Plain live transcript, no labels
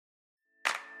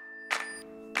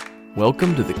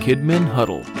Welcome to the Kidmin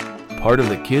Huddle, part of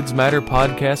the Kids Matter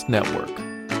Podcast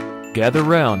Network. Gather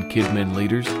round, Kidmin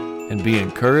leaders, and be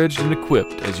encouraged and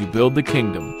equipped as you build the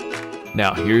kingdom.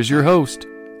 Now here's your host,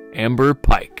 Amber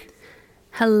Pike.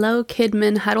 Hello,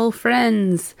 Kidmin Huddle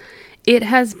friends. It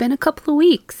has been a couple of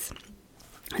weeks.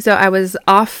 So I was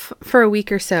off for a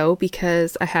week or so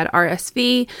because I had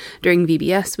RSV during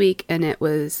VBS week, and it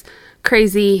was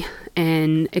crazy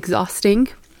and exhausting.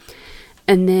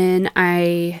 And then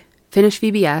I finished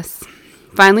VBS,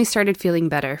 finally started feeling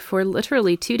better for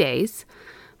literally 2 days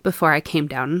before I came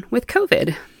down with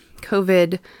COVID.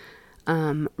 COVID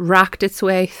rocked its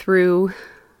way through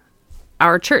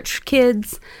our church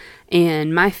kids,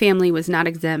 and my family was not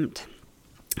exempt.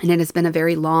 And it has been a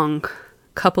very long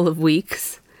couple of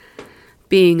weeks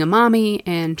being a mommy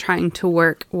and trying to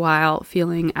work while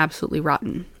feeling absolutely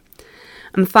rotten.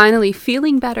 I'm finally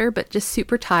feeling better, but just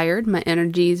super tired. My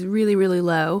energy is really, really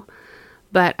low,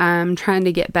 but I'm trying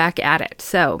to get back at it.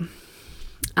 So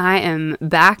I am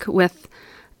back with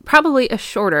probably a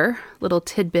shorter little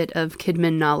tidbit of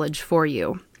Kidmin knowledge for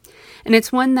you. And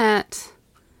it's one that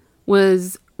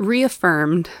was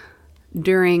reaffirmed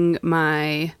during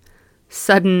my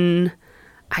sudden,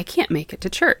 I can't make it to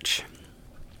church.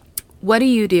 What do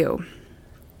you do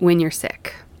when you're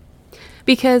sick?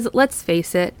 Because let's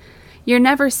face it, you're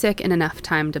never sick in enough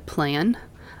time to plan.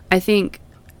 I think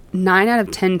 9 out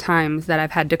of 10 times that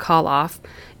I've had to call off,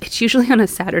 it's usually on a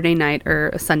Saturday night or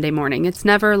a Sunday morning. It's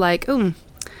never like, hey,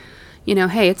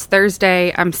 it's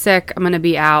Thursday, I'm sick, I'm going to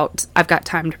be out, I've got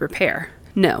time to prepare.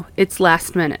 No, it's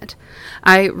last minute.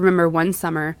 I remember one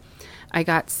summer, I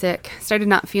got sick, started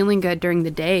not feeling good during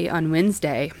the day on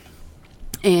Wednesday,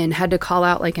 and had to call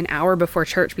out like an hour before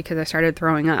church because I started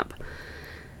throwing up.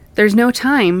 There's no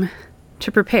time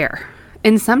to prepare.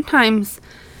 And sometimes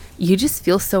you just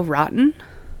feel so rotten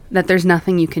that there's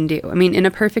nothing you can do. I mean, in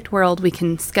a perfect world, we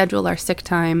can schedule our sick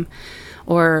time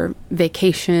or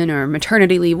vacation or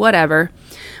maternity leave, whatever.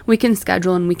 We can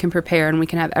schedule and we can prepare and we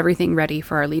can have everything ready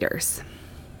for our leaders.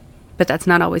 But that's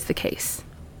not always the case.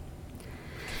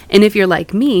 And if you're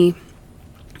like me,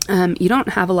 you don't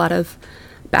have a lot of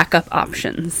backup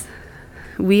options.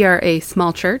 We are a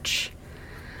small church.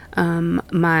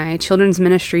 My children's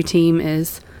ministry team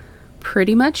is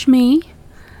pretty much me.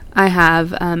 I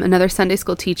have another Sunday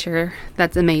school teacher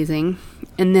that's amazing.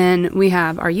 And then we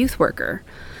have our youth worker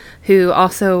who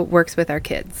also works with our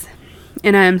kids.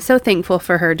 And I am so thankful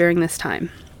for her during this time.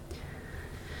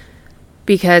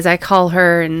 Because I call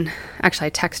her and actually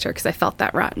I text her because I felt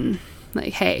that rotten.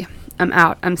 Like, hey, I'm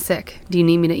out. I'm sick. Do you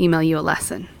need me to email you a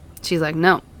lesson? She's like,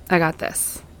 no, I got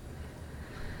this.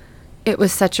 It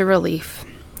was such a relief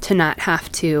to not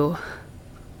have to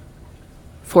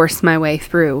force my way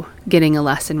through getting a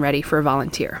lesson ready for a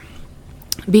volunteer.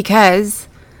 Because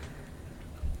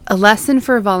a lesson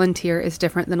for a volunteer is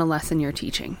different than a lesson you're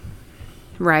teaching,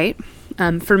 right?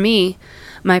 For me,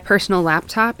 my personal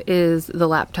laptop is the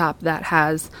laptop that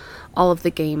has all of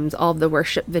the games, all of the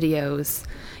worship videos,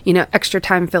 extra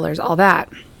time fillers, all that.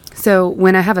 So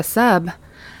when I have a sub,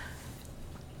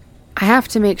 I have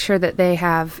to make sure that they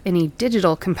have any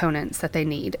digital components that they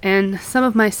need. And some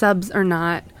of my subs are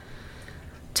not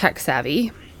tech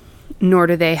savvy, nor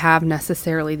do they have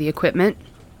necessarily the equipment.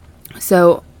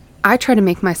 So I try to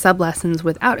make my sub lessons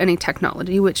without any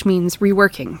technology, which means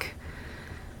reworking.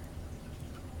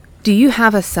 Do you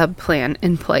have a sub plan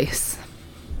in place?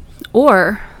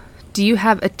 Or do you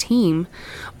have a team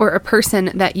or a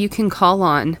person that you can call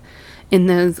on in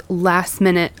those last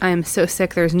minute, I am so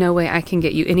sick, there's no way I can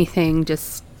get you anything,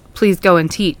 just please go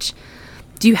and teach?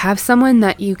 Do you have someone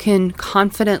that you can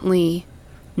confidently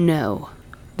know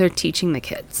they're teaching the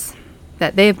kids?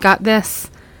 That they've got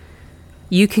this,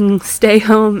 you can stay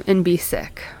home and be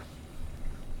sick.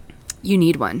 You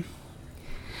need one.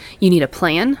 You need a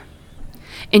plan,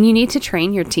 and you need to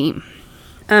train your team.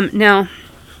 Now,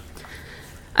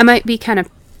 I might be kind of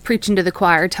preaching to the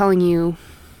choir, telling you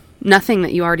nothing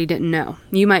that you already didn't know.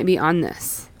 You might be on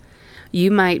this.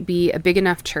 You might be a big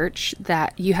enough church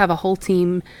that you have a whole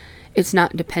team. It's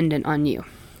not dependent on you.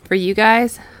 For you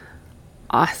guys,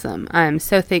 awesome. I'm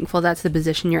so thankful that's the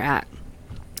position you're at.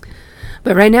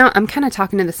 But right now, I'm kind of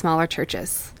talking to the smaller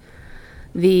churches.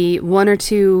 The 1 or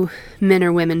 2 men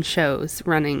or women shows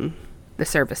running the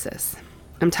services.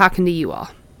 I'm talking to you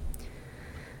all.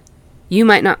 You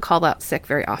might not call out sick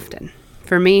very often.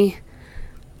 For me,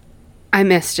 I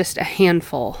miss just a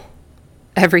handful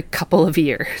every couple of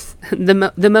years.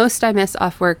 The most I missed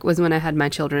off work was when I had my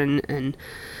children, and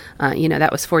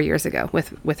that was 4 years ago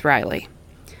with Riley.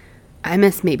 I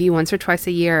miss maybe once or twice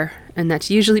a year, and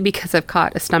that's usually because I've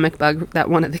caught a stomach bug that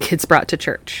one of the kids brought to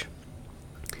church.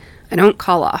 I don't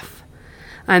call off.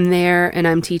 I'm there and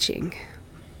I'm teaching.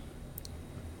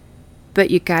 But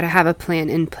you got to have a plan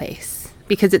in place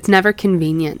because it's never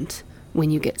convenient when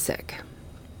you get sick.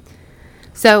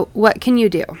 So what can you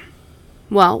do?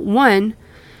 Well, one,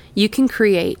 you can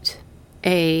create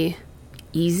a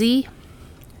easy,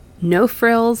 no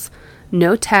frills,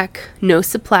 no tech, no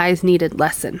supplies needed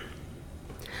lesson.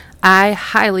 I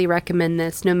highly recommend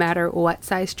this no matter what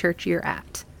size church you're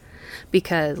at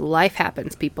because life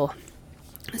happens, people.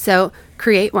 So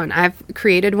create one. I've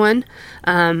created one.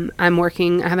 I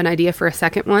have an idea for a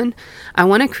second one. I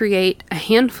want to create a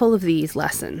handful of these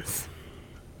lessons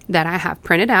that I have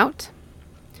printed out.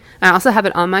 I also have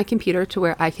it on my computer to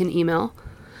where I can email,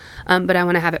 but I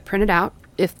want to have it printed out.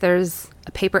 If there's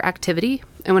a paper activity,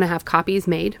 I want to have copies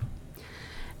made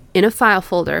in a file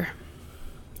folder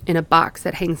in a box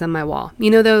that hangs on my wall.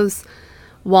 You know those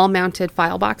wall-mounted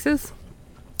file boxes?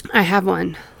 I have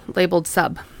one labeled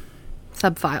sub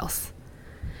files.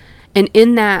 And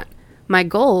in that, my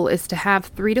goal is to have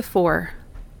 3 to 4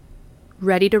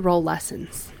 ready to roll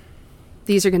lessons.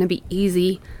 These are going to be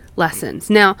easy lessons.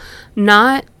 Now,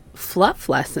 not fluff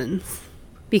lessons,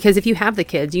 because if you have the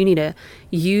kids, you need to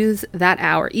use that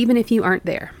hour, even if you aren't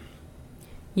there.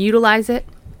 Utilize it,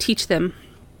 teach them.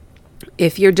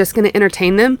 If you're just going to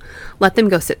entertain them, let them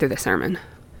go sit through the sermon.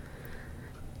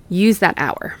 Use that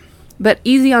hour, but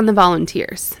easy on the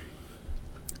volunteers.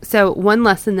 So one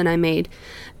lesson that I made,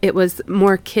 it was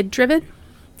more kid-driven.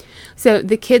 So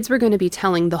the kids were going to be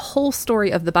telling the whole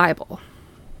story of the Bible.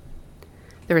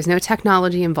 There was no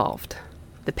technology involved.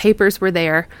 The papers were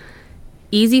there.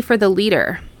 Easy for the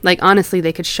leader. Like, honestly,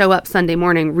 they could show up Sunday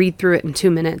morning, read through it in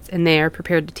 2 minutes, and they are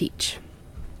prepared to teach.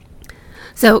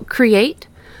 So create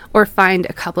or find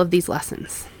a couple of these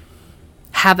lessons.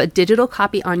 Have a digital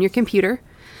copy on your computer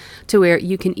to where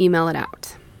you can email it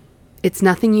out. It's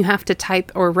nothing you have to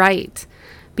type or write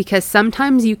because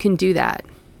sometimes you can do that.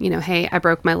 You know, hey, I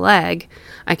broke my leg.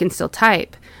 I can still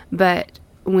type. But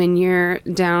when you're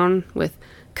down with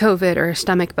COVID or a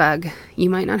stomach bug,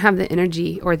 you might not have the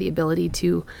energy or the ability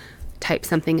to type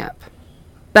something up.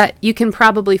 But you can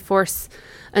probably force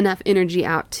enough energy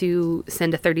out to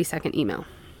send a 30-second email.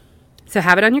 So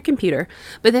have it on your computer,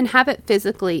 but then have it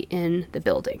physically in the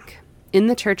building, in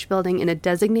the church building, in a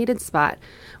designated spot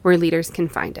where leaders can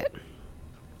find it.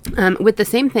 With the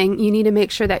same thing, you need to make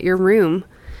sure that your room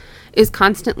is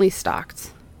constantly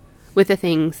stocked with the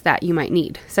things that you might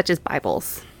need, such as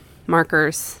Bibles,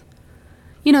 markers,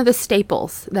 the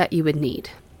staples that you would need.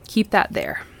 Keep that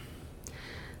there.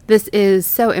 This is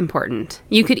so important.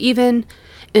 You could even,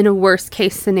 in a worst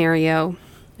case scenario,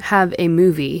 have a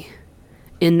movie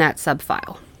in that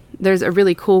sub-file. There's a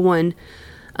really cool one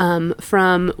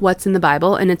from What's in the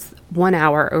Bible, and it's 1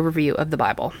 hour overview of the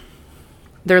Bible.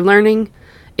 They're learning.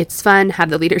 It's fun. Have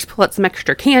the leaders pull out some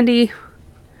extra candy.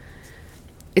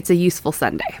 It's a useful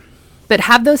Sunday. But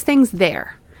have those things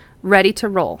there, ready to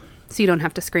roll, so you don't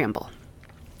have to scramble.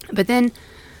 But then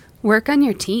work on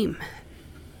your team.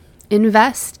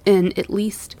 Invest in at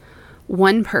least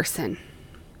one person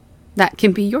that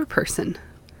can be your person.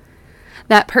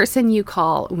 That person you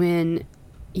call when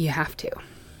you have to.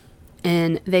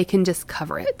 And they can just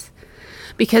cover it.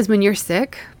 Because when you're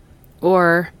sick,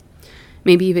 or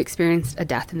maybe you've experienced a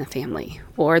death in the family,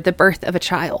 or the birth of a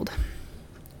child,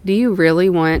 do you really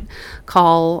want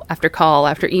call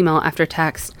after email after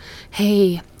text?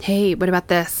 Hey, what about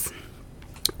this?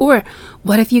 Or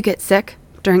what if you get sick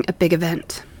during a big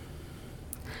event?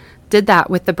 Did that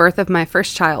with the birth of my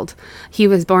first child. He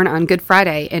was born on Good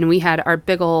Friday, and we had our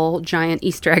big old giant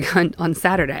Easter egg hunt on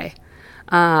Saturday.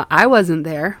 I wasn't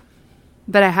there,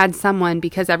 but I had someone,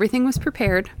 because everything was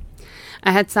prepared,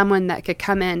 I had someone that could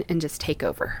come in and just take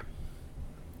over.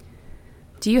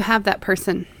 Do you have that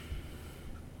person?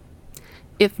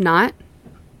 If not,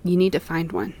 you need to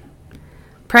find one.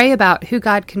 Pray about who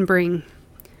God can bring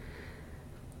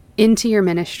into your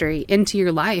ministry, into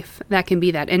your life that can be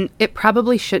that. And it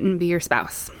probably shouldn't be your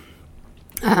spouse.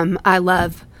 I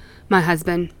love my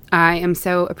husband. I am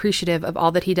so appreciative of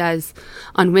all that he does.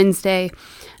 On Wednesday,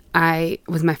 I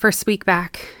was my first week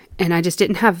back and I just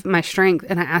didn't have my strength.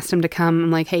 And I asked him to come.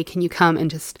 I'm like, hey, can you come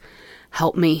and just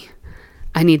help me?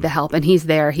 I need the help. And he's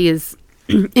there. He is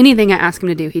anything I ask him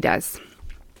to do, he does.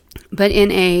 But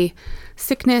in a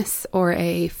sickness or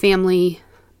a family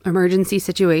emergency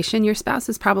situation, your spouse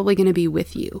is probably going to be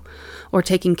with you or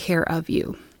taking care of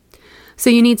you. So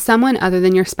you need someone other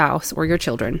than your spouse or your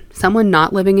children, someone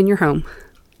not living in your home,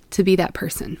 to be that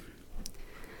person.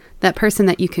 That person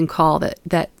that you can call,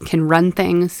 that can run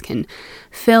things, can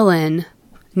fill in,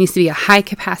 needs to be a high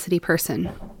capacity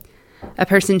person, a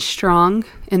person strong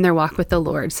in their walk with the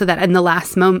Lord, so that in the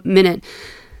last minute,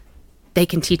 they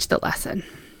can teach the lesson.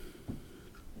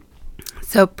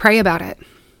 So pray about it.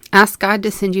 Ask God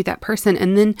to send you that person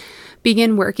and then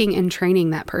begin working and training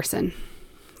that person.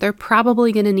 They're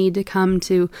probably going to need to come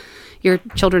to your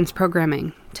children's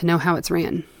programming to know how it's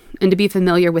ran and to be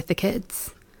familiar with the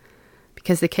kids,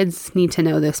 because the kids need to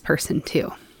know this person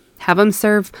too. Have them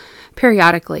serve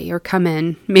periodically or come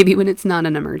in maybe when it's not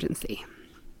an emergency.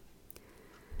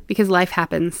 Because life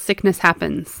happens, sickness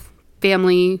happens,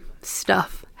 family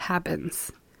stuff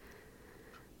happens.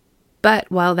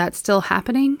 But while that's still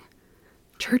happening,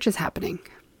 church is happening.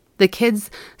 The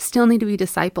kids still need to be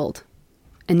discipled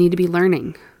and need to be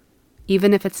learning,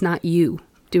 even if it's not you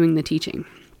doing the teaching.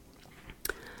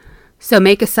 So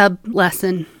make a sub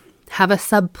lesson, have a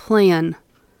sub plan,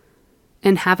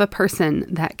 and have a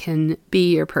person that can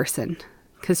be your person.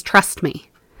 Because trust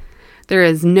me, there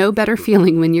is no better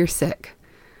feeling when you're sick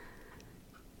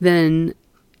than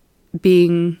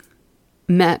being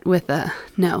met with a,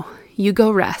 no, you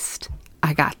go rest.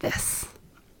 I got this.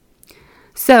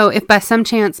 So if by some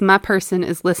chance my person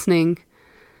is listening,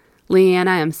 Leanne,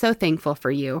 I am so thankful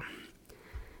for you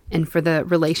and for the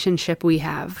relationship we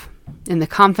have and the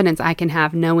confidence I can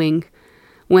have knowing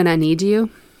when I need you,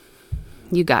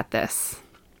 you got this.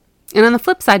 And on the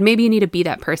flip side, maybe you need to be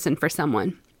that person for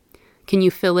someone. Can you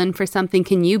fill in for something?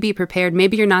 Can you be prepared?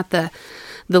 Maybe you're not the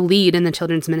lead in the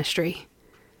children's ministry,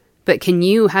 but can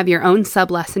you have your own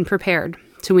sub lesson prepared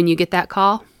so when you get that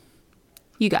call,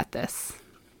 you got this.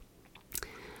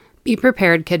 Be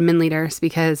prepared, Kidmin leaders,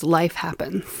 because life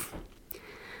happens.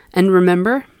 And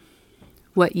remember,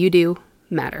 what you do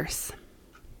matters.